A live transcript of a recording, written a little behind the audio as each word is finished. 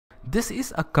This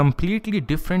is a completely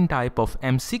different type of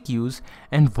MCQs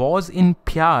and was in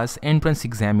PIEAS entrance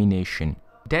examination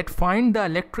that find the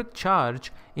electric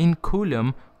charge in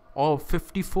coulomb of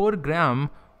 54 gram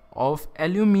of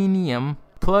aluminium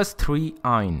plus 3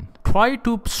 iron. Try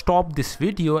to stop this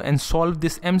video and solve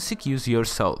this MCQs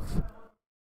yourself.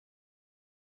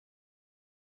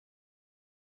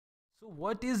 So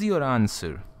what is your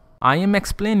answer? I am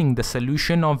explaining the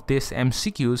solution of this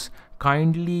MCQs.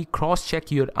 Kindly cross-check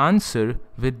your answer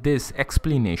with this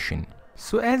explanation.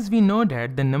 So as we know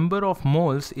that the number of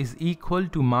moles is equal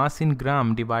to mass in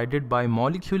gram divided by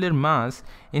molecular mass,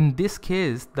 in this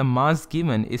case the mass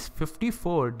given is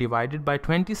 54 divided by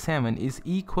 27 is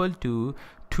equal to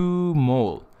 2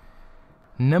 mole.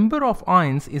 Number of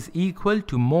ions is equal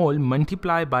to mole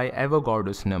multiplied by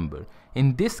Avogadro's number.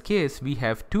 In this case, we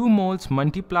have 2 moles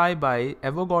multiplied by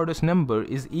Avogadro's number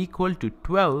is equal to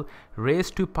 12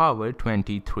 raised to power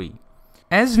 23.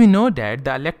 As we know that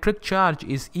the electric charge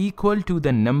is equal to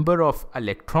the number of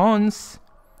electrons,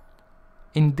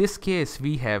 in this case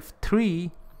we have 3,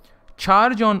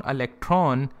 charge on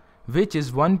electron which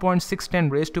is 1.610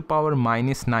 raised to power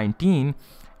minus 19,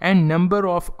 and number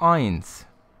of ions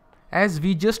as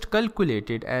we just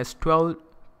calculated as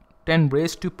 10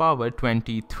 raised to power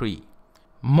 23.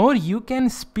 More, you can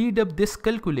speed up this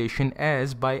calculation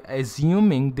as by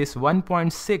assuming this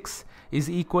 1.6 is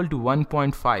equal to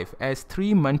 1.5, as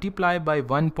 3 multiplied by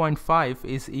 1.5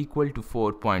 is equal to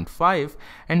 4.5,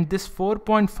 and this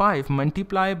 4.5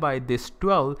 multiplied by this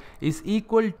 12 is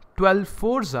equal 12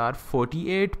 fours are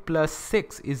 48 plus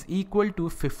 6 is equal to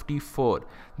 54.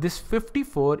 This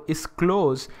 54 is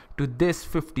close to this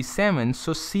 57,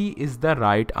 so C is the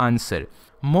right answer.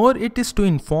 More, it is to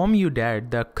inform you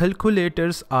that the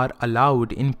calculators are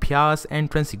allowed in PIEAS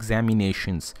entrance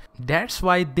examinations. That's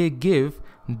why they give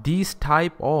these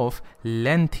type of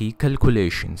lengthy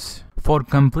calculations. For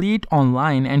complete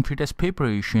online entry test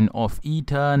preparation of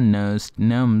ETEA, NUST,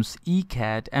 NUMS,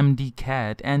 ECAT,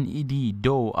 MDCAT, NED,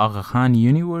 DO, Aga Khan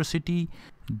University,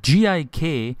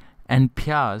 GIKI and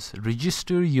PIEAS,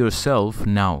 register yourself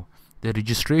now. The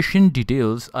registration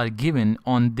details are given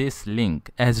on this link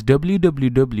as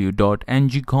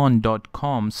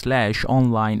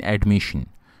www.engeecon.com/online admission.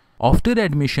 After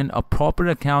admission, a proper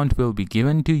account will be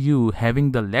given to you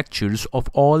having the lectures of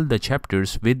all the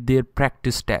chapters with their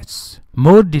practice tests.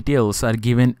 More details are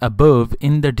given above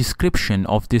in the description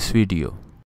of this video.